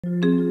Well,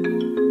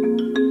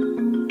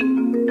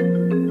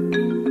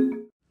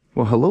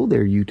 hello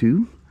there,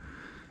 YouTube,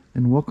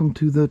 and welcome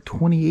to the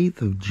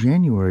 28th of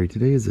January.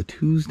 Today is a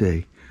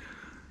Tuesday.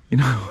 You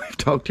know, we've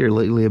talked here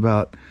lately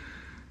about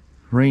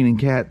raining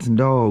cats and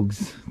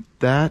dogs.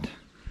 Look at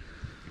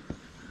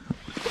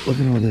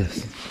all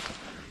this.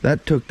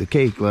 That took the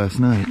cake last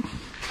night.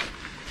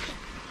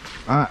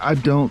 I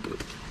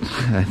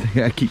think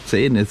I keep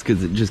saying this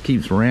because it just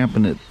keeps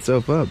ramping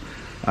itself up.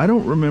 I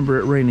don't remember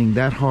it raining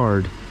that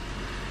hard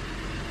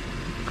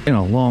in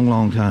a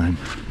long time.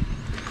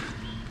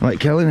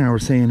 Like Kelly and I were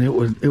saying, it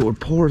would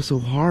pour so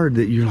hard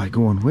that you're like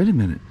going, wait a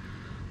minute,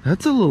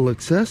 that's a little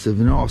excessive,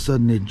 and all of a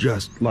sudden it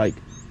just like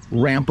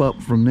ramp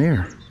up from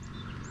there.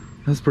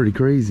 That's pretty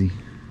crazy.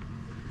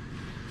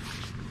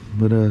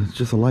 But it's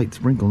just a light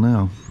sprinkle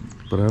now,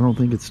 but I don't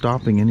think it's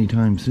stopping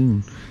anytime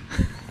soon.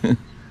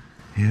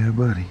 Yeah,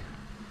 buddy,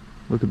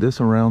 look at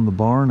this around the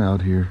barn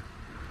out here.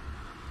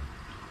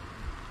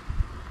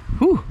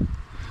 Whew.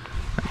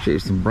 Actually,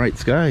 there's some bright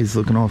skies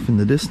looking off in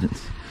the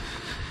distance.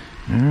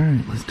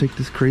 Alright, let's take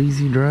this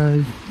crazy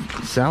drive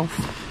south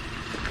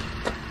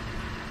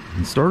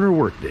and start our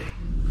work day.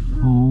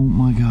 Oh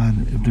my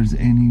god, if there's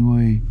any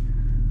way,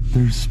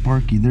 there's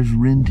Sparky, there's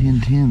Rin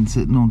Tin Tin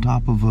sitting on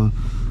top of a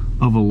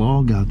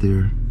log out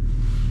there.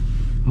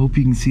 Hope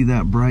you can see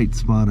that bright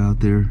spot out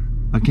there.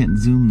 I can't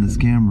zoom this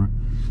camera.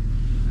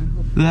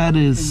 That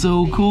is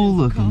so cool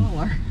looking.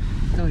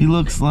 He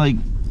looks like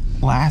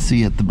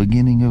Lassie at the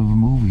beginning of a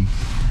movie.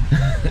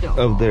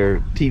 Of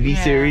their TV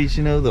series,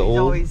 you know, the old.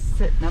 Always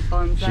sitting up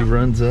on something. She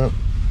runs up.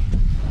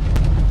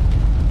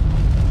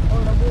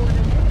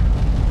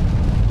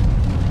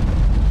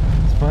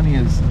 What's funny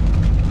is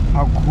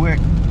how quick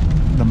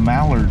the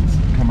mallards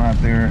come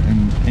out there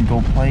and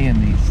go play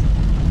in these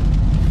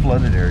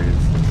flooded areas.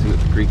 Let's see what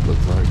the creek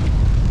looks like.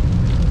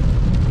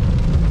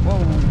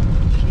 Whoa,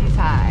 she's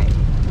high.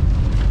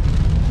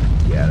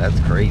 Yeah, that's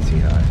crazy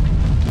high.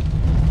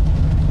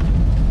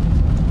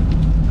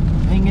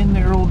 Hang in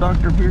there, old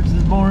Dr.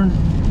 Pierce's barn.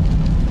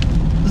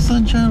 The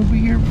sunshine will be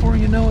here before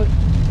you know it.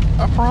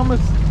 I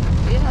promise.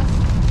 Yes,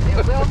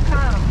 it will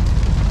come.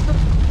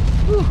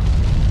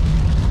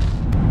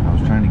 I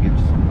was trying to get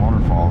some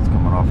waterfalls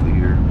coming off of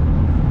here,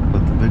 but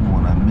the big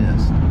one I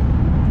missed.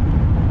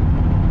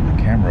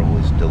 The camera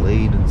was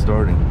delayed in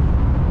starting.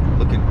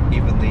 Look at,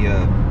 even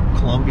the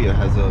Columbia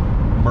has a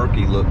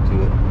murky look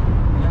to it.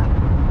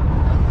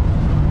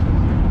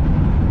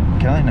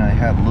 Kelly and I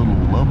had a little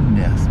love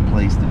nest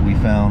place that we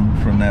found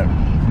from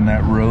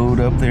that road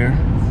up there,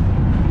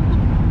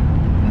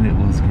 and it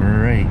was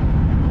great.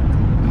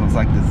 It was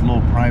like this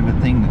little private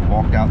thing that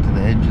walked out to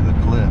the edge of the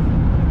cliff.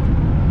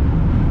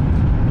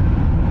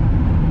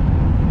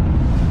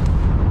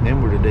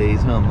 Them were the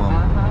days, huh,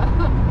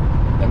 Mama?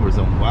 Them were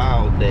some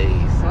wild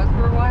days. Those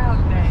were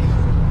wild days.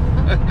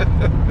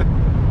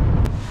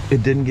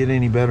 It didn't get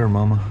any better,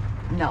 Mama.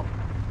 No.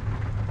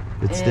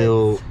 It's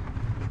still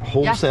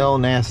wholesale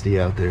nasty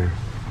out there.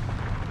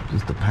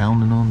 Just a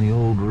pounding on the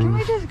old roof. Can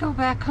we just go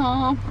back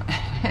home?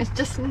 It's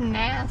just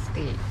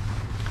nasty.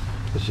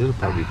 I should have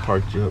probably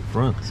parked you up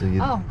front so you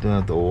don't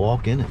have to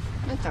walk in it.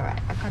 It's alright,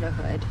 I got a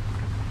hood.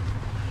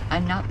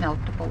 I'm not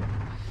meltable.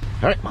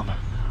 Alright, Mama.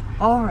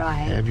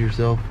 Alright. Have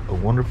yourself a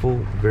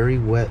wonderful, very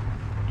wet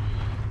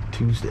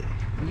Tuesday.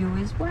 You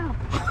as well.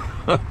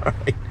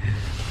 Alright.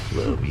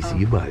 Love you. See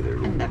you bye there, I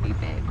little love you,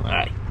 babe.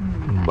 Alright.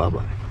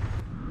 Bye-bye.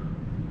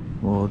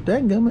 Well,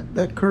 dadgummit,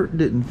 that Kurt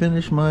didn't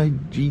finish my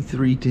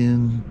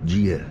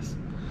G310GS.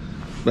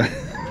 But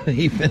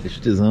he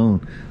finished his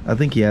own. I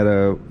think he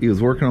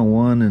was working on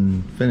one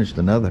and finished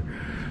another.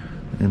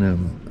 And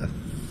I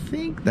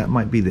think that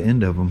might be the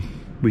end of them.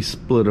 We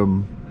split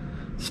them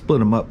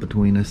up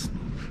between us.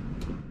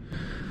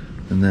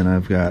 And then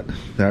I've got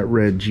that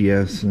red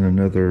GS and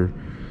another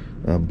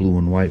blue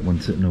and white one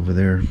sitting over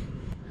there.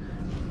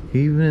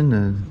 Even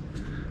a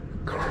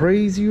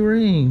crazy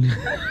rain.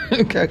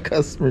 Got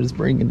customers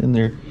bringing in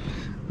their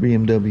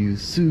BMWs.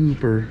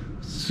 Super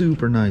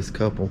nice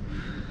couple.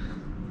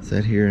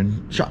 Sat here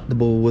and shot the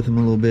bull with them a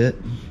little bit.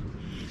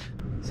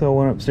 So I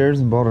went upstairs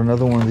and bought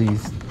another one of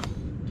these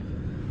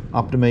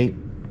Optimate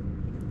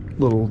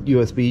little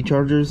USB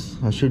chargers.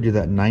 I showed you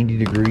that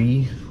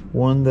 90-degree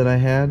one that I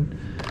had.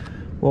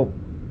 Well,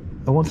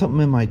 I want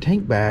something in my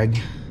tank bag.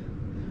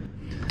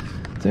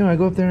 So anyway, I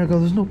go up there and I go,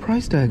 there's no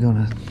price tag on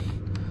it.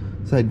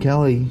 So I had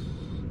Kelly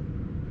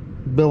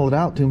bill it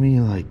out to me,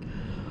 and like,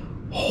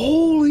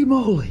 holy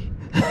moly.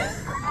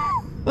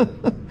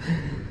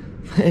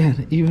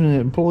 Man, even an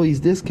employee's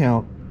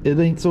discount, it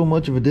ain't so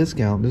much of a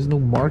discount. There's no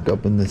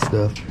markup in this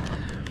stuff.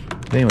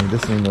 But anyway,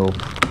 this thing though,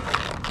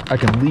 I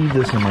can leave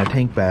this in my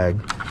tank bag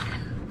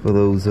for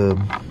those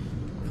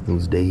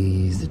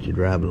days that you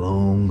drive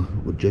along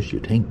with just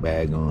your tank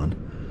bag on.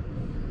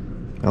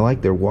 I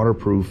like their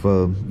waterproof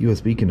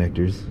USB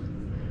connectors,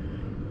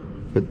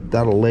 but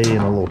that'll lay in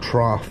a little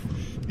trough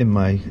in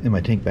my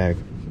tank bag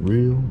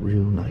real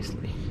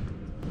nicely.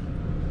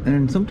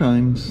 And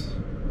sometimes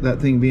that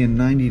thing being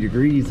 90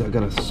 degrees, I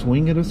gotta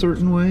swing it a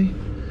certain way.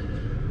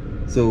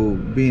 So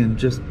being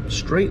just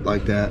straight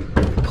like that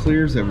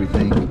clears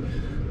everything.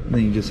 And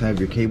then you just have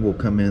your cable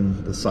come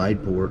in the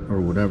side port or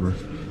whatever.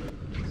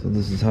 So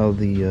this is how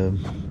the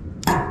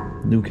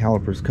new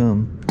calipers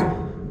come,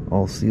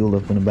 all sealed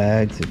up in a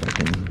bag. See if I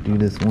can do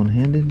this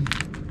one-handed.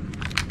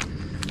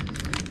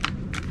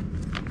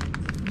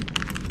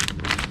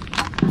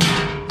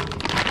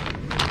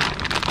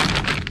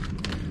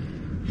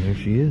 There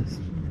she is.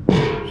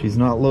 She's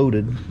not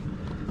loaded.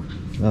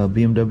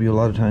 BMW a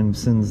lot of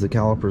times sends the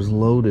calipers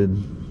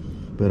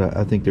loaded, but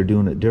I think they're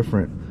doing it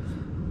different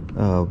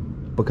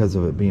because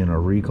of it being a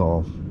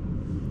recall.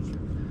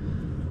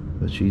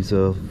 But she's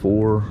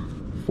four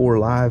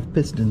live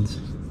pistons.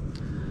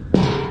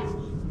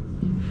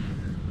 I'm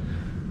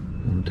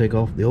gonna take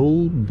off the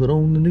old and put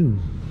on the new.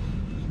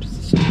 Just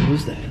as simple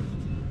as that.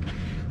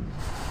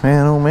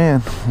 Man, oh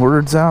man,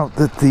 word's out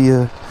that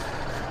the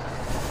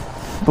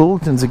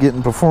bulletins are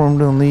getting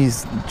performed on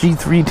these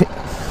G310s,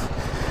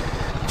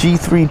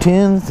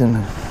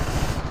 and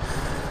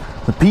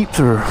the peeps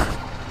are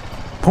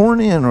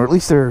pouring in, or at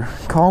least they're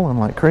calling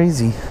like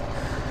crazy.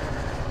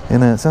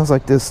 And it sounds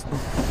like this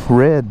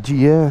red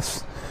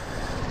GS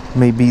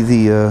may be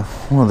the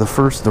one of the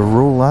first to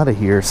roll out of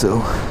here.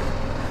 So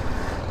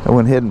I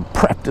went ahead and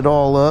prepped it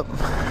all up.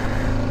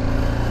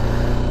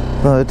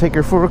 Take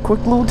her for a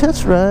quick little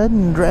test ride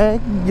and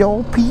drag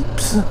y'all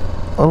peeps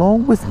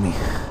along with me.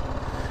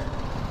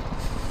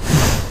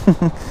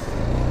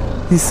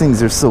 These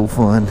things are so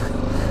fun.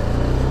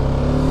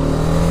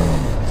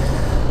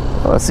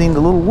 Oh, I seen the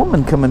little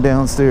woman coming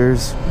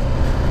downstairs,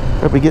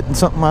 probably getting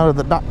something out of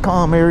the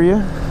 .com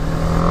area.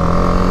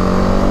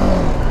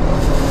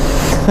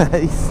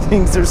 These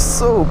things are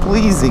so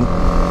pleasing.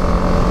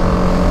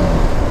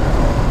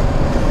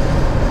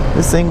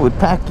 This thing would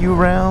pack you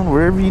around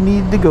wherever you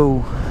need to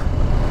go.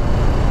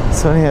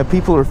 So yeah,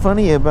 people are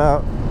funny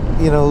about,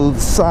 you know,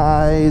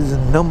 size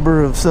and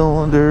number of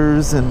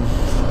cylinders, and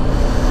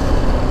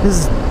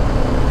this,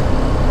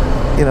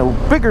 you know,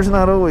 bigger's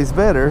not always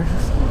better.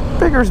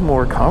 Bigger's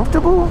more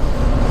comfortable.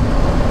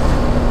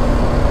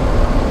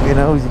 You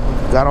know,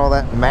 you've got all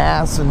that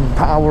mass and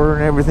power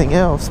and everything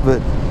else,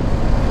 but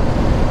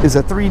is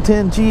a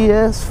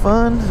 310GS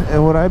fun?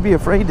 And would I be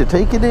afraid to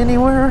take it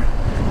anywhere?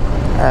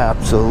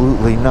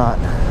 Absolutely not.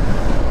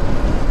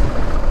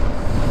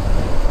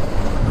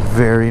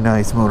 Very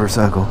nice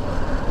motorcycle.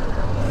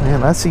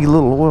 Man, I see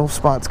little oil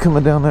spots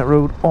coming down that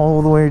road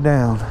all the way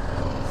down.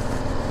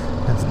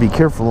 Have to be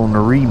careful on the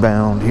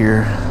rebound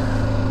here.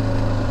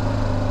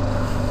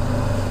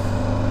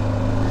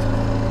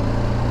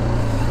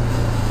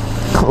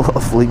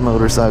 Lovely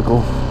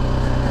motorcycle.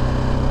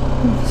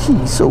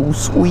 She's so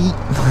sweet.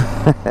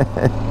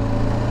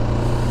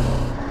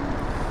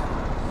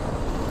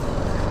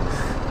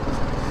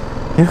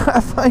 You know what I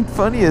find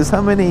funny is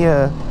how many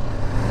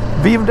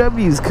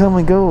BMWs come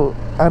and go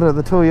out of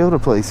the Toyota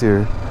place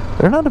here.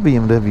 They're not a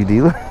BMW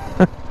dealer.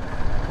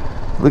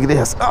 Look at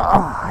this.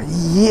 Oh,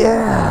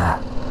 yeah.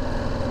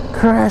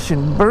 Crash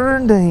and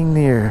burn dang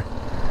near.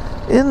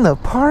 In the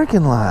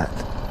parking lot.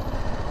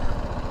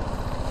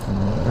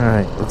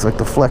 Alright, looks like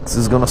the flex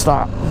is gonna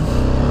stop.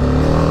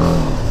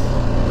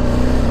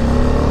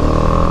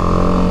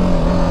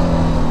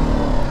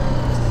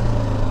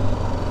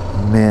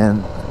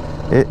 Man,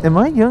 in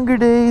my younger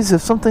days,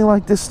 if something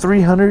like this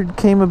 300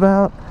 came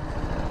about,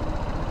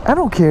 I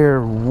don't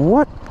care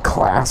what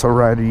class of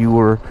rider you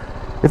were,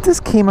 if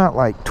this came out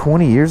like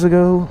 20 years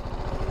ago,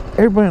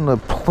 everybody on the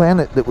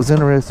planet that was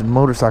interested in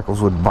motorcycles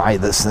would buy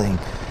this thing.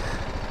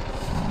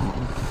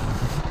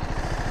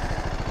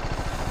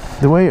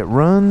 The way it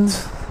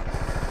runs,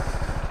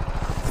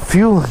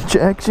 fuel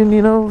injection,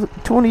 you know,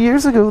 20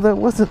 years ago that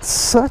wasn't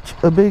such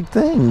a big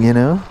thing, you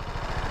know.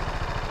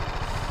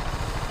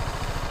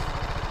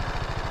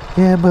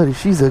 Yeah, buddy,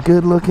 she's a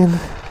good looking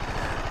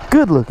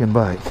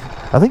bike.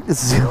 I think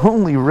this is the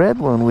only red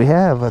one we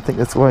have. I think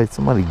that's why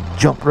somebody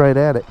jumped right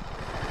at it.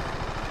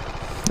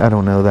 I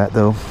don't know that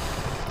though.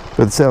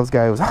 But the sales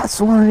guy was, that's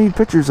the one I need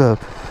pictures of.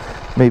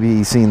 Maybe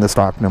he's seen the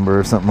stock number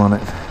or something on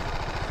it.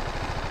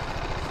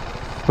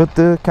 But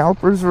the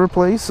calipers are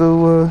replaced,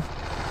 so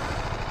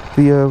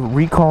the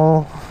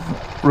recall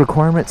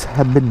requirements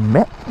have been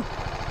met.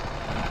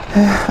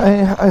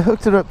 I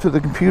hooked it up to the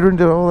computer and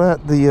did all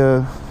that.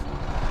 The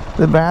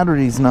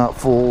battery's not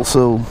full,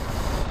 so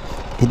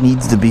it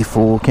needs to be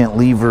full. Can't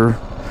leave her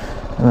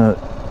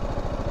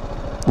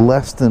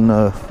less than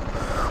a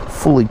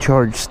fully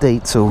charged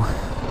state, so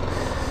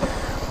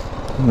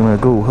I'm gonna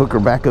go hook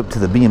her back up to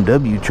the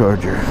BMW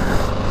charger.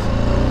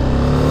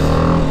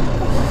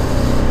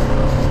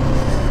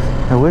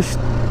 I wish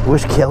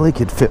Kelly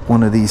could fit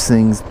one of these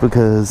things,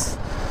 because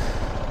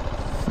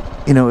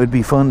you know, it'd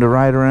be fun to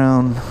ride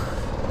around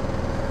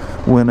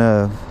when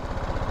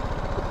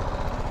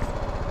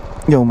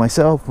you know,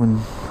 myself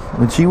when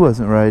she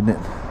wasn't riding it.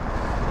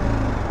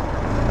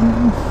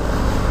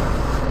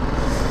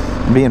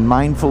 Being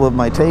mindful of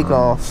my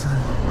takeoffs,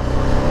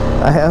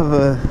 I have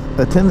a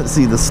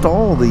tendency to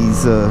stall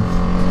these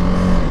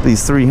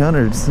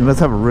 300s. They must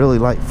have a really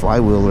light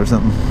flywheel or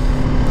something.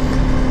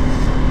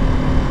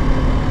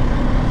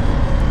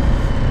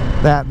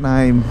 That, and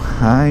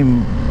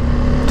I'm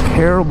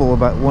terrible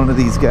about one of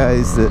these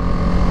guys that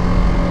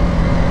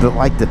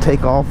like to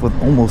take off with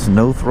almost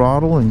no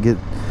throttle and get,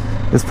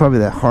 it's probably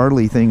that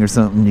Harley thing or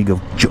something. You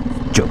go jump,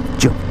 jump,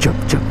 jump,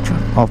 jump, jump,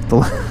 jump off the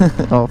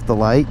off the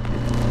light.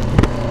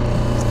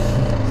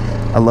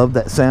 I love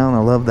that sound. I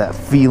love that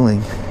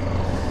feeling.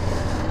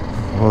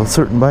 Well,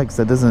 certain bikes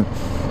that doesn't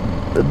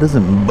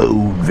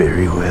bode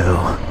very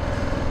well.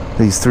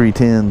 These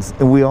 310s,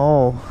 and we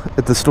all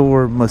at the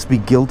store must be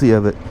guilty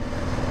of it,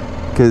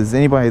 because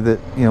anybody that,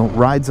 you know,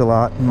 rides a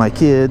lot, my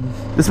kid,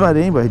 just about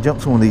anybody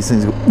jumps on one of these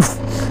things, go, oof.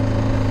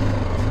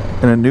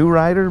 And a new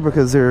rider,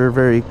 because they're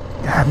very,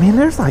 I mean,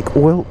 there's like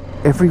oil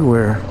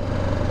everywhere.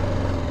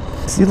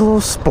 See the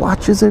little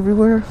splotches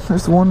everywhere?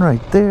 There's one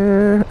right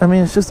there. I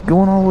mean, it's just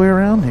going all the way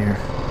around here.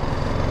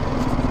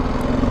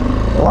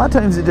 A lot of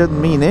times it doesn't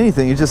mean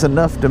anything. It's just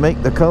enough to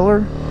make the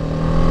color.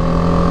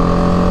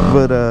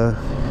 But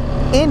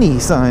any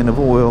sign of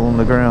oil on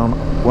the ground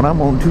when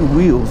I'm on two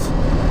wheels,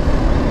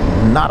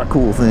 not a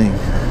cool thing.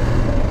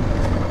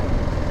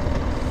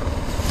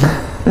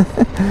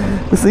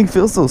 This thing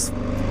feels so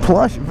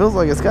plush. It feels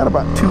like it's got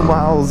about 2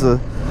 miles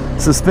of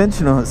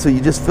suspension on it, so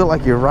you just feel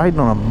like you're riding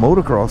on a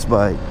motocross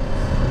bike.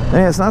 I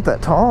mean, it's not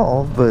that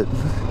tall, but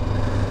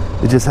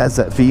it just has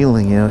that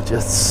feeling, you know,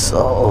 just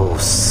so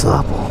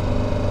supple.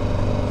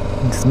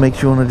 It just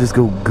makes you want to just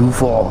go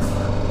goof off.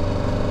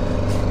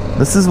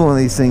 This is one of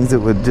these things that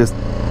would just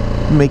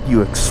make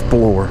you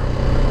explore.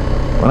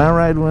 When I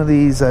ride one of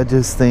these, I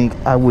just think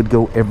I would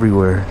go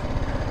everywhere.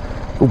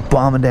 Go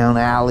bombing down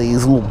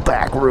alleys, little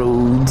back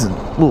roads, and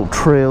little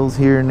trails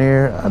here and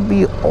there. I'd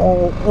be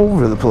all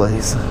over the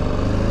place.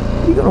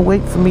 You gonna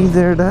wait for me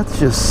there? That's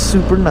just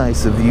super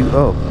nice of you.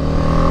 Oh,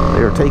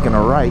 they're taking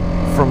a right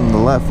from the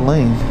left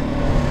lane.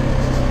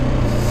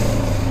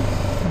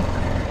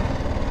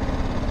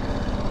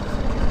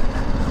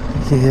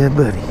 Yeah,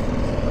 buddy.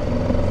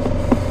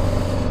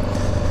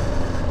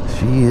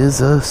 She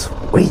is a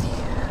sweetie.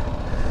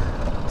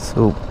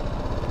 So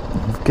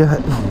we've got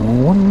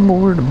one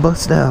more to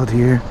bust out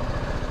here.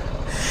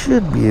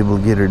 Should be able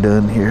to get her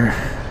done here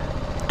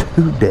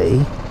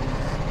today.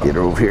 Get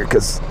her over here,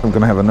 because I'm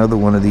gonna have another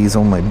one of these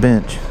on my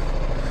bench.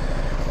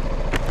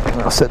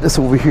 And I'll set this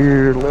over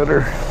here, let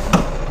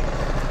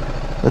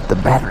the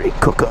battery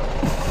cook up.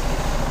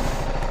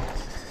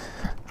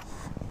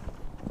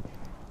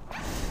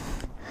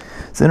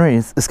 So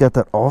anyway, it's got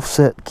that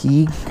offset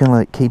key, kind of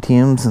like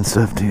KTM's and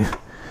stuff too.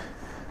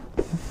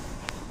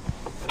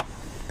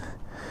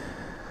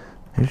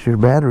 Here's your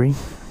battery.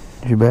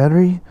 Here's your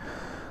battery.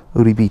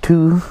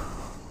 ODB2.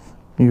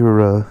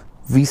 Your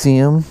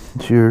VCM.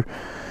 It's your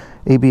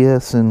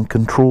ABS and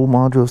control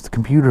modules, the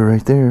computer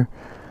right there.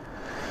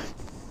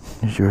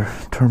 Here's your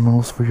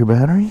terminals for your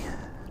battery.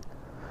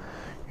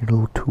 Your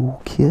little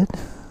tool kit.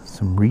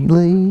 Some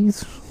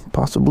relays.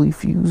 Possibly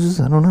fuses.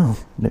 I don't know.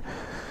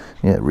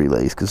 Yeah,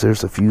 relays, because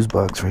there's a fuse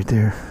box right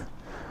there.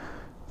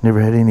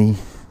 Never had any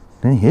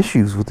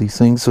issues with these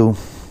things, so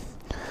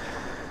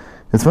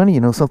it's funny,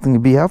 you know, something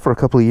could be out for a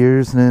couple of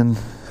years, and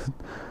then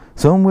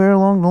somewhere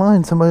along the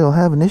line somebody will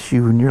have an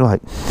issue, and you're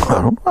like,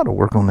 I don't know how to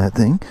work on that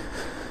thing.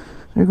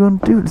 They're going,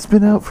 dude, it's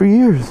been out for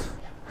years.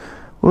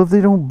 Well, if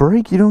they don't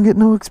break, you don't get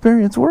no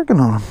experience working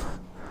on them.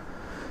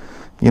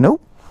 You know,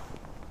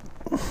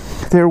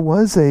 there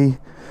was if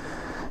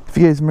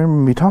you guys remember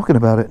me talking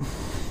about it,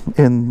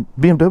 and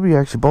BMW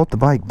actually bought the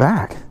bike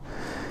back,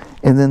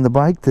 and then the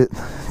bike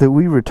that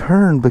we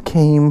returned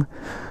became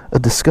a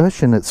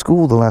discussion at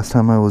school the last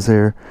time I was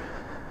there.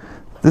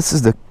 This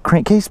is the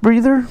crankcase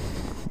breather,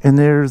 and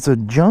there's a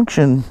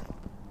junction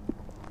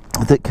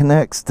that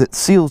connects, that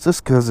seals this,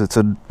 because it's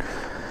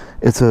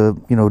a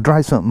you know,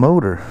 dry sump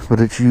motor, but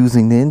it's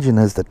using the engine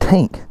as the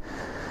tank.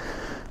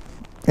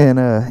 And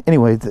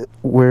anyway,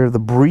 where the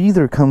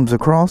breather comes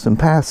across and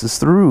passes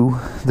through,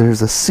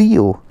 there's a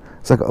seal.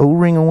 It's like an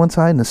O-ring on one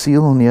side and a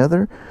seal on the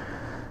other.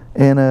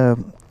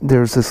 And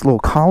there's this little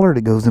collar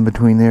that goes in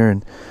between there.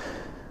 And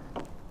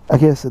I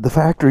guess at the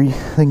factory,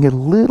 they can get a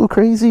little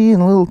crazy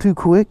and a little too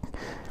quick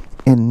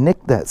and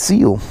nick that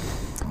seal.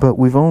 But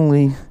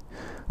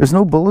there's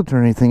no bullet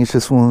or anything. It's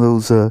just one of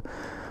those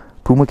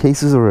Puma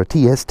cases, or a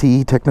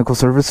TST, technical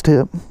service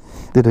tip,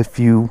 that if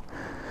you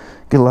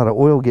get a lot of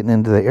oil getting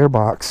into the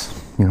airbox,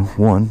 you know,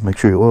 one, make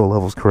sure your oil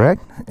level's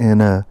correct,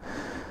 and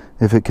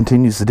if it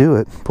continues to do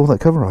it, pull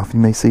that cover off. You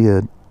may see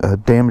a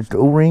damaged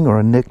O-ring or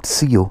a nicked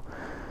seal.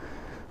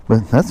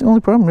 But that's the only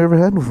problem I ever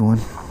had with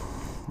one.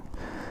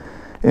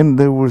 And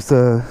there was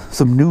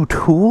some new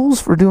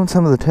tools for doing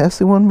some of the tests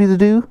they wanted me to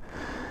do,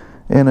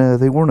 and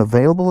they weren't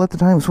available at the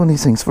time. It was when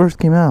these things first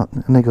came out,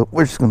 and they go,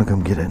 we're just going to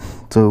come get it.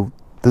 So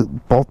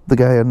bought the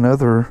guy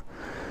another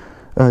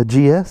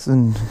GS,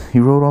 and he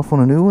rode off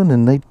on a new one,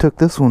 and they took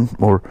this one,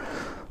 or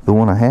the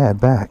one I had,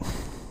 back.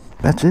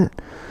 That's it.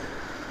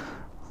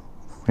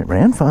 It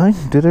ran fine,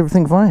 did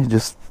everything fine. It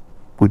just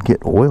would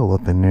get oil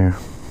up in there.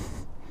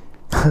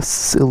 A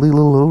silly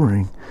little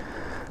O-ring.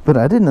 But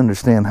I didn't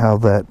understand how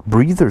that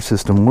breather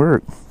system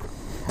worked,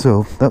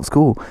 so that was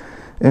cool.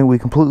 And we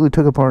completely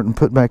took apart and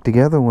put back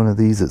together one of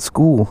these at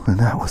school, and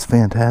that was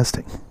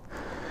fantastic.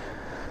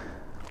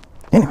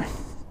 Anyway,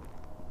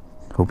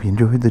 hope you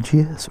enjoyed the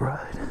GS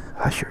ride.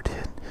 I sure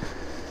did.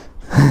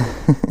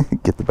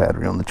 Get the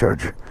battery on the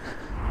charger.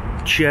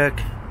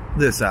 Check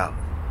this out.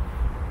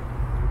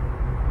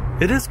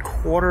 It is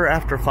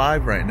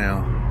 5:15 right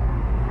now.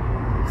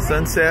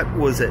 Sunset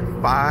was at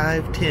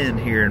 5:10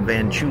 here in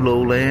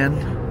Vanchulo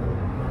land.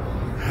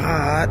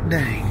 Hot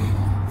dang.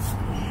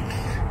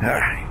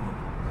 Alright.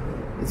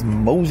 Let's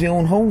mosey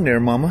on home there,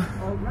 Mama.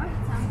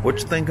 What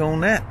you think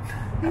on that?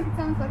 I think it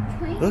sounds like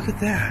clean. Look at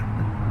that.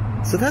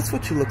 So that's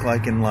what you look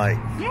like in light.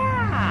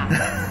 Yeah.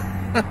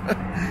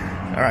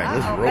 Alright,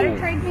 let's roll. Better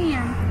trade me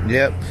in.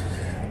 Yep.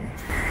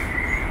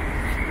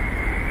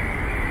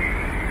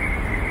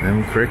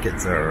 Them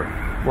crickets are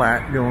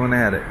flat going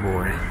at it,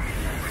 boy.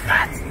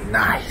 That's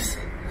nice.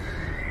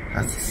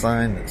 That's a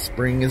sign that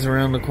spring is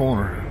around the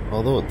corner.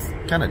 Although it's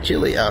kind of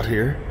chilly out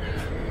here.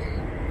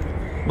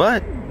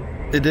 But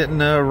it didn't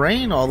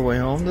rain all the way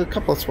home. A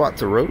couple of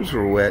spots of roads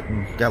were wet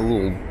and got a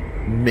little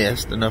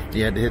mist, enough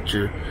you had to hit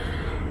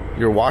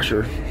your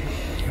washer.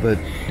 But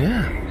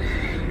yeah,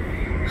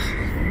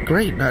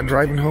 great. Not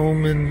driving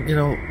home and, you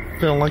know,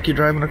 feeling like you're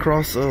driving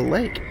across a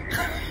lake.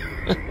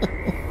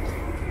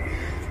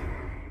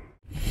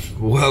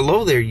 Well,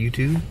 hello there,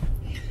 YouTube.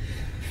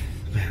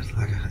 Man,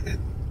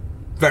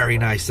 very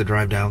nice to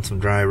drive down some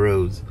dry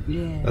roads.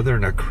 Yeah. Other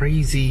than a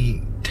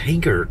crazy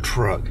tanker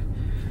truck.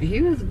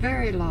 He was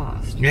very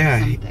lost. Yeah,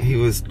 he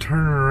was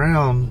turning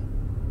around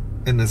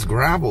in this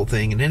gravel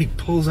thing, and then he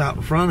pulls out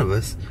in front of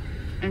us.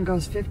 And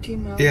goes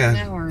 15 miles an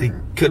hour. He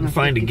couldn't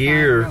find a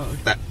gear. Road.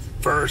 That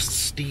first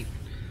steep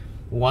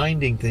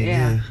winding thing.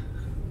 Yeah.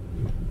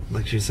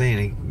 Like you're saying,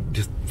 he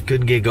just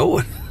couldn't get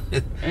going.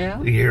 Yeah.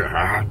 You hear,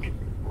 rah,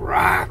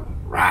 rah,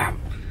 rah.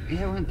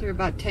 Yeah, went through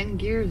about 10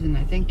 gears, and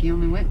I think he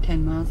only went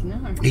 10 miles an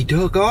hour. He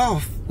took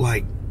off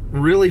like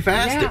really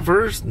fast Yeah. at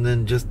first, and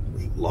then just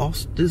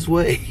lost his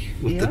way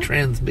with the Yep.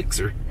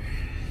 transmixer.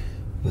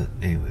 But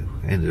anyway,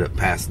 I ended up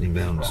passing him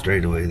down the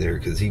straightaway there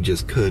because he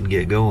just couldn't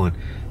get going.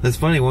 That's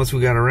funny, once we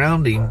got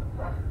around him,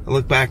 I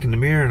look back in the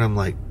mirror and I'm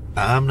like,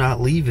 I'm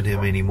not leaving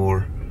him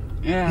anymore.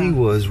 Yeah. He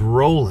was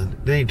rolling.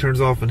 Then he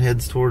turns off and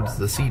heads towards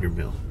the cedar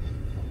mill.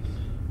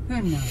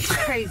 Who knows?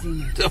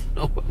 Craziness. Don't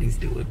know what he's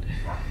doing.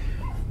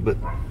 But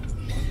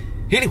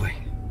anyway,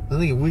 I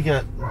think we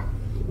got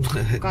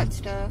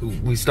Stuff.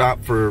 we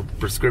stopped for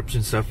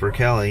prescription stuff for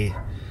Kelly,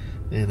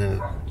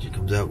 and she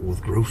comes out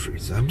with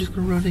groceries. I'm just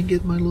gonna run and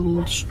get my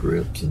little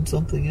strips and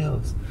something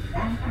else.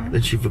 Mm-hmm.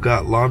 Then she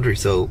forgot laundry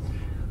soap.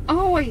 I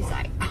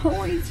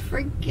always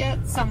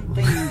forget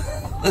something.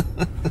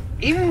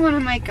 Even when I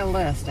make a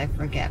list, I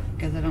forget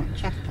because I don't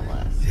check the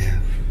list. Yeah.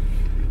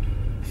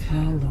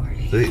 Oh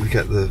lordy. We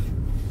got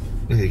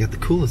you got the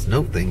coolest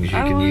note things you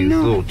can use.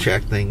 No. Little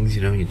check things,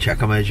 you know, you check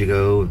them as you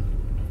go.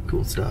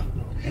 Cool stuff.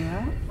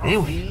 Yeah.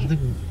 Anyway, I think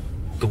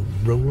we're gonna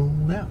roll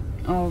on out.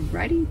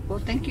 Alrighty. Well,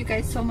 thank you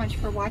guys so much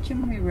for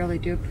watching. We really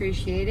do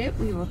appreciate it.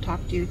 We will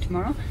talk to you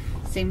tomorrow.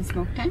 Same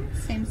smoke time,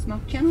 same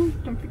smoke channel.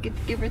 Don't forget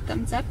to give her a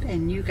thumbs up,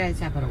 and you guys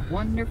have a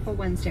wonderful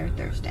Wednesday or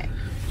Thursday.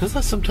 Just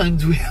like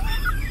sometimes we have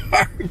a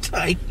hard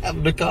time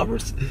having a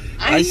conversation.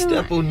 I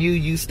step on you,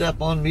 you step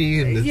on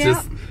me, and it's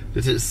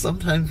just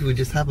sometimes we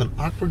just have an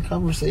awkward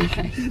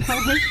conversation.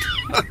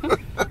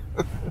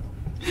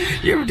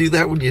 You ever do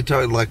that when you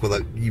talk like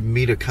with you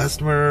meet a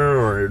customer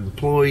or an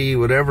employee,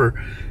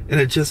 whatever, and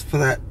it just for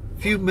that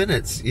few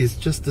minutes is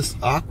just this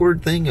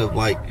awkward thing of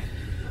like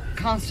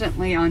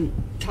constantly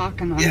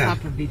talking on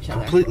top of each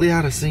other. Completely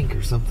out of sync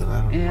or something.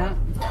 I don't know. Yeah.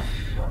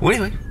 Well,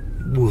 anyway,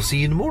 we'll see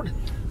you in the morning.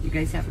 You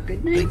guys have a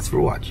good night. Thanks for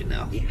watching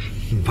now. Yeah.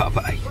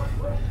 Bye-bye.